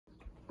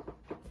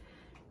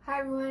Hi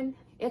everyone,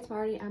 it's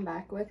Marty. I'm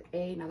back with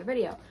another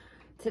video.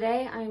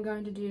 Today I'm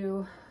going to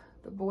do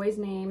the boys'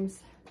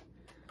 names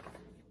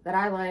that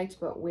I liked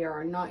but we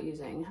are not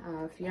using.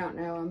 If you don't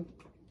know, I'm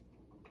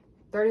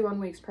 31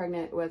 weeks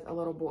pregnant with a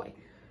little boy.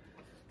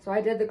 So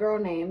I did the girl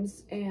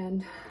names,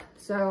 and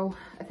so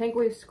I think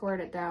we've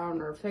scored it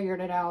down or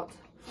figured it out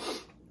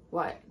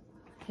what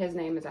his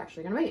name is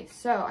actually going to be.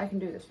 So I can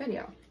do this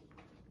video.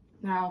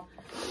 Now,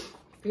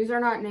 these are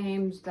not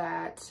names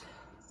that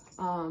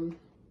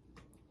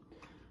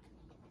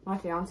my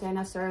fiance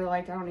necessarily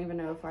liked. I don't even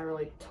know if I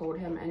really told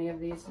him any of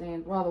these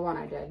names. Well, the one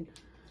I did.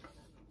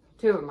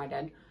 Two of them I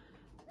did.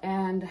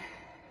 And,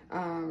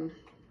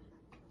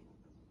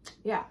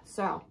 yeah,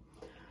 so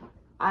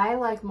I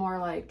like more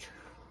like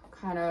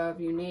kind of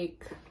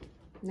unique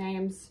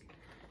names,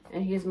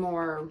 and he's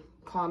more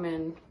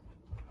common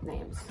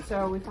names.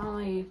 So we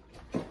finally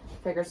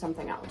figured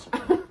something out.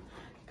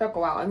 Took a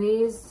while, and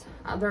these,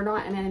 they're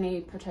not in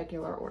any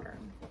particular order.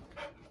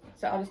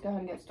 So I'll just go ahead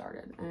and get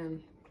started.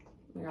 And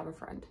we have a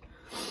friend.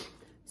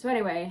 So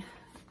anyway,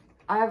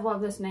 I have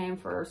loved this name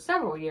for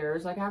several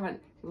years. Like, I haven't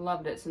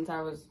loved it since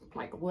I was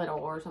like little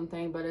or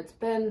something, but it's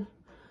been,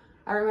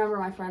 I remember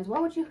my friends,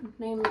 what would you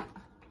name it?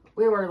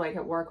 We were like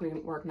at work, we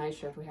work night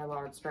shift, we had a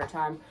lot of spare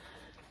time.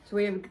 So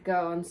we would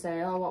go and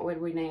say, oh, what would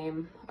we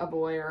name a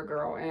boy or a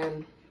girl?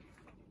 And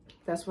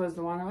this was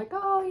the one. They're like,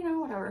 oh, you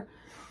know, whatever.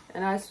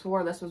 And I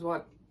swore this was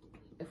what,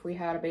 if we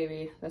had a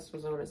baby, this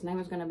was what his name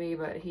was going to be,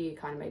 but he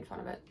kind of made fun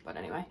of it. But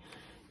anyway,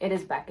 it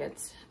is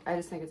Beckett. I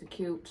just think it's a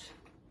cute,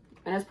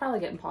 and it's probably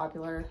getting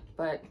popular,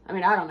 but I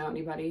mean, I don't know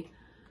anybody,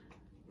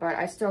 but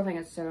I still think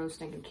it's so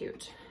stinking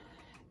cute.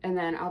 And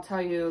then I'll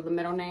tell you the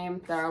middle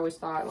name that I always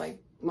thought,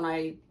 like,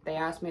 when they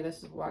asked me,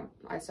 this is what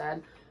I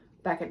said,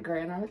 Beckett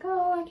Gray, and they're like,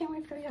 oh, I can't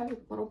wait for you to have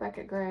little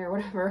Beckett Gray or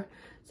whatever.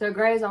 So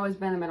Gray has always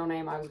been the middle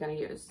name I was going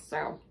to use.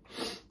 So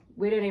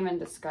we didn't even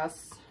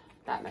discuss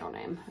that middle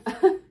name.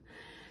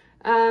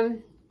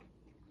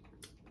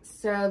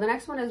 So the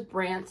next one is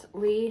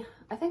Brantley.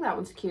 I think that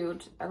one's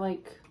cute. I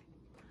like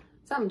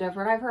something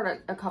different. I've heard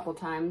it a couple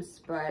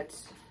times, but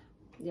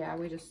yeah,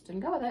 we just didn't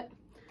go with it.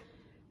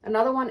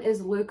 Another one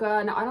is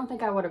Luca. Now, I don't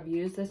think I would have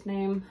used this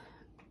name,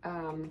 but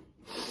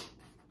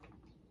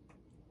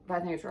I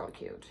think it's really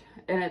cute.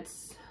 And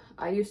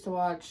I used to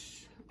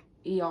watch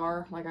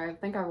ER. Like, I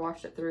think I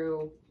watched it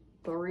through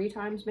 3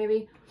 times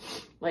maybe.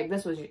 Like,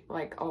 this was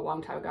like a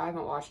long time ago. I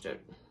haven't watched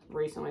it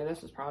recently.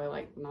 This was probably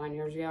like 9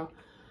 years ago.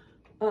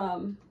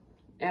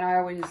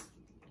 And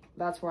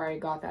that's where I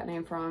got that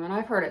name from. And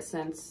I've heard it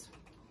since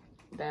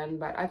then,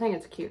 but I think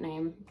it's a cute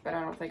name, but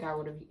I don't think I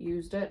would have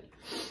used it.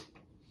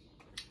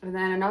 And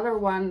then another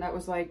one that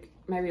was like,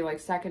 maybe like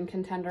second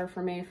contender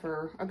for me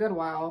for a good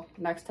while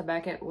next to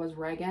Beckett was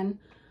Reagan.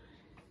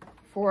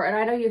 And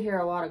I know you hear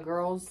a lot of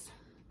girls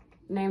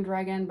named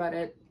Reagan, but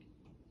it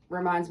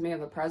reminds me of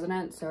the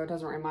president, so it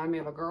doesn't remind me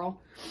of a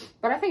girl.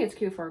 But I think it's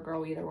cute for a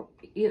girl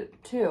either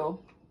too,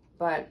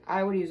 but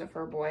I would use it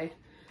for a boy.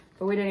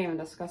 But we didn't even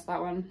discuss that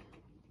one.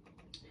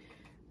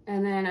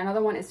 And then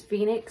another one is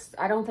Phoenix.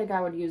 I don't think I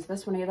would use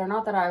this one either.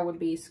 Not that I would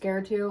be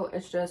scared to.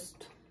 It's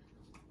just,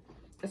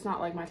 it's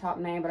not like my top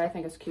name, but I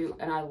think it's cute.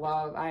 And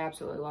I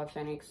absolutely love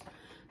Phoenix.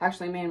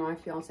 Actually, me and my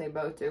fiance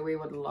both do. We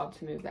would love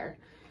to move there.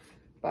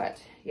 But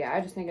yeah,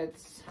 I just think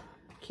it's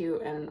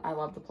cute and I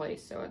love the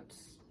place. So it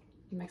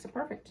makes it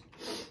perfect.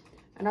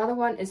 Another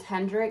one is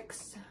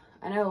Hendrix.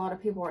 I know a lot of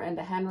people are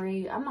into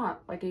Henry. I'm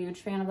not like a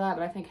huge fan of that,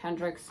 but I think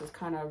Hendrix is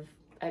kind of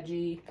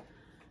edgy.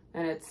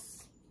 And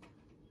it's,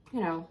 you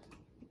know,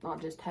 not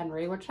just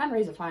Henry, which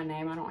Henry's a fine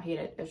name. I don't hate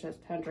it. It's just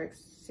Hendrix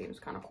seems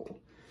kind of cool.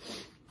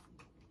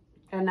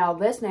 And now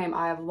this name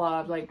I have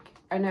loved. Like,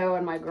 I know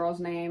in my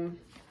girl's name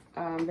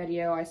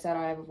video, I said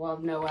I've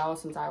loved Noelle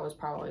since I was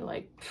probably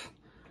like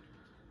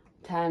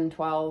 10,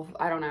 12.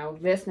 I don't know.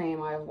 This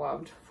name I have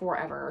loved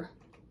forever.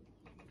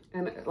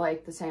 And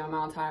like the same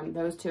amount of time.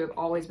 Those two have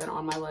always been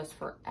on my list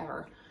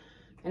forever.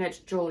 And it's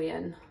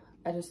Julian.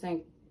 I just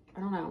think, I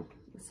don't know,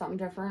 it's something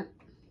different.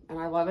 And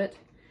I love it.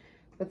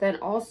 But then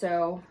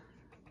also,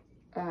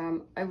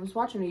 I was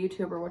watching a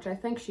YouTuber, which I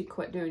think she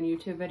quit doing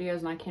YouTube videos,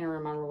 and I can't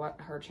remember what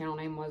her channel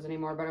name was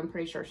anymore, but I'm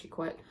pretty sure she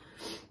quit.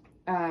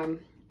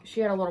 She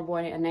had a little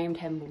boy and named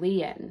him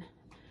Lian.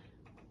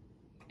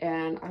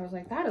 And I was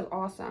like, that is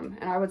awesome.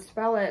 And I would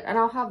spell it, and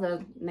I'll have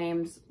the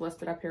names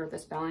listed up here with the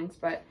spellings,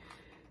 but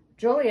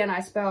Julian, I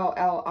spell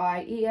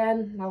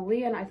L-I-E-N. Now,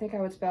 Lian, I think I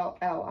would spell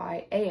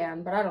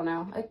L-I-A-N, but I don't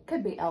know. It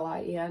could be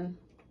L-I-E-N,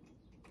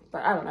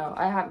 but I don't know.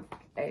 I have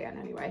A-N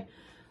anyway.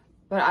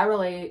 But I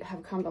really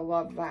have come to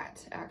love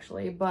that,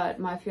 actually. But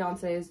my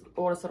fiance's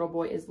oldest little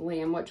boy is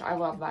Liam, which I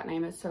love that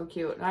name. It's so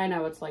cute. And I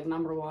know it's like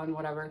 #1,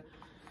 whatever.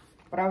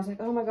 But I was like,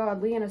 oh my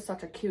God, Liam is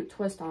such a cute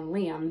twist on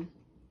Liam.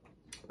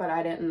 But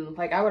I didn't,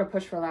 like, I would have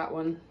pushed for that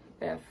one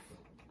if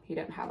he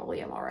didn't have a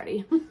Liam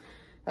already.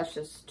 That's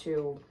just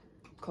too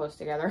close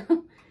together.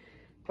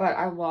 But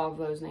I love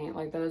those names.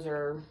 Like, those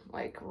are,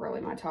 like, really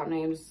my top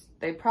names.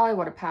 They probably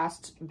would have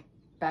passed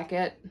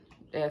Beckett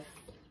if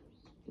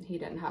he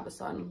didn't have a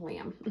son,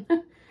 Liam.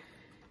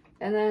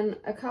 And then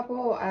a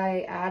couple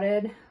I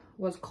added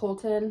was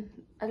Colton.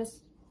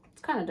 It's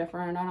kind of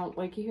different. I don't,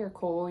 like, you hear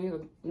Cole, you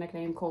have a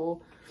nickname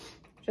Cole.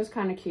 Just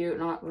kind of cute,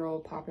 not real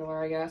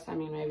popular, I guess. I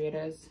mean, maybe it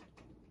is.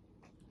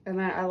 And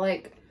then I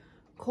like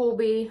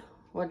Colby,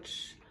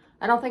 which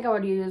I don't think I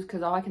would use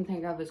because all I can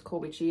think of is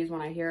Colby cheese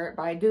when I hear it.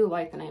 But I do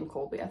like the name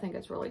Colby. I think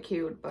it's really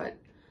cute, but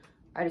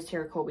I just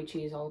hear Colby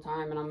cheese all the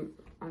time, and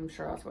I'm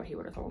sure that's what he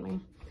would have told me.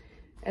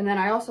 And then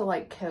I also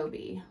like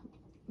Kobe.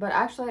 But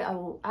actually I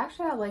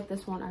like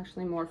this one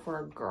actually more for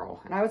a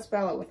girl. And I would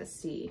spell it with a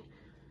C.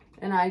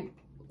 And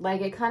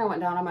like, it kind of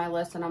went down on my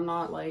list, and I'm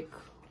not, like,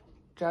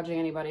 judging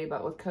anybody,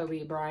 but with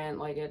Kobe Bryant,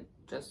 like, it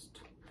just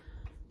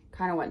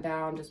kind of went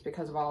down just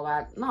because of all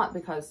that. Not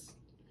because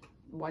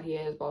what he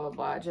is, blah, blah,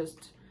 blah.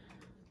 Just,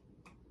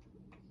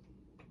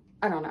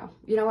 I don't know.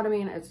 You know what I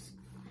mean?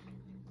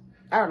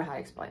 I don't know how to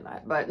explain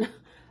that, but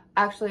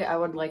actually I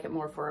would like it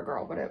more for a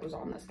girl, but it was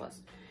on this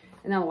list.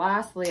 And then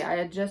lastly, I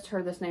had just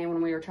heard this name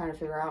when we were trying to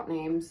figure out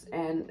names,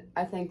 and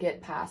I think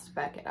it passed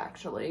Beckett,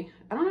 actually.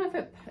 I don't know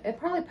if it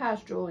probably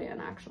passed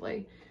Julian,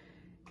 actually.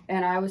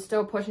 And I was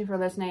still pushing for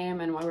this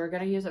name, and we were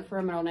going to use it for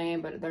a middle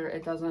name, but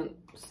it doesn't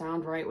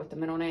sound right with the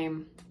middle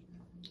name.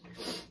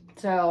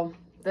 So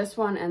this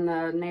one and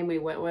the name we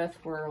went with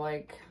were,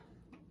 like,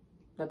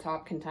 the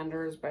top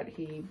contenders, but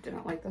he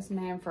didn't like this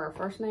name for a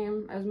first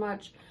name as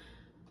much.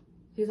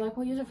 He's like,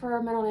 we'll use it for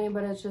a middle name,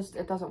 but it's just,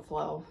 it doesn't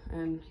flow.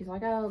 And he's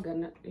like, oh,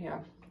 goodness, yeah.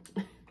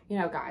 You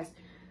know, guys.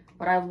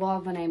 But I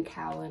love the name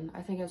Callan.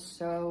 I think it's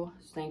so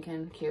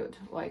stinking cute.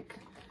 Like,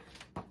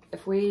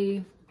 if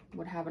we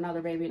would have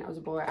another baby and it was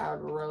a boy, I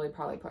would really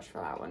probably push for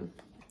that one.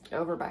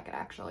 Over Beckett,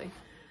 actually.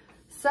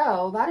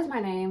 So, that is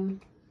my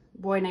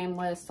boy name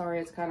list. Sorry,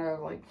 it's kind of,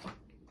 like,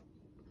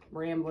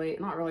 rambly.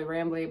 Not really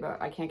rambly,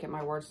 but I can't get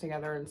my words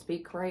together and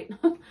speak right.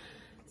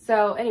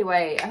 So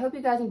anyway, I hope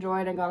you guys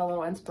enjoyed and got a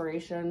little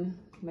inspiration.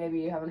 Maybe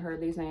you haven't heard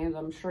these names.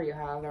 I'm sure you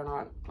have. They're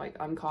not, like,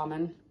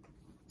 uncommon.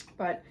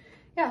 But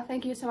yeah,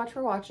 thank you so much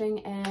for watching,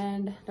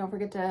 and don't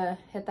forget to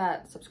hit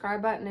that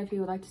subscribe button if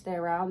you would like to stay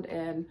around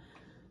and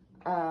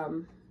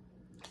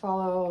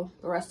follow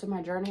the rest of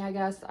my journey, I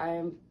guess.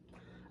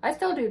 I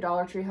still do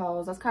Dollar Tree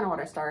hauls. That's kind of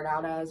what I started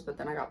out as, but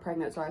then I got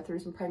pregnant, so I threw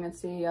some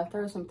pregnancy. I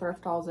threw some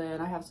thrift hauls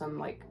in. I have some,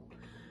 like,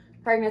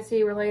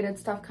 pregnancy related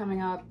stuff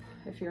coming up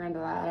if you're into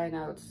that. I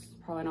know it's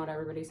probably not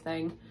everybody's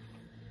thing.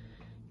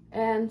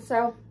 And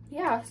so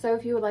yeah, so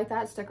if you would like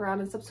that, stick around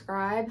and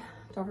subscribe.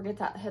 Don't forget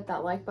to hit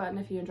that like button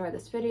if you enjoyed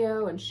this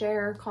video, and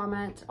share,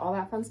 comment, all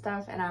that fun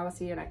stuff, and I will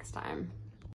see you next time.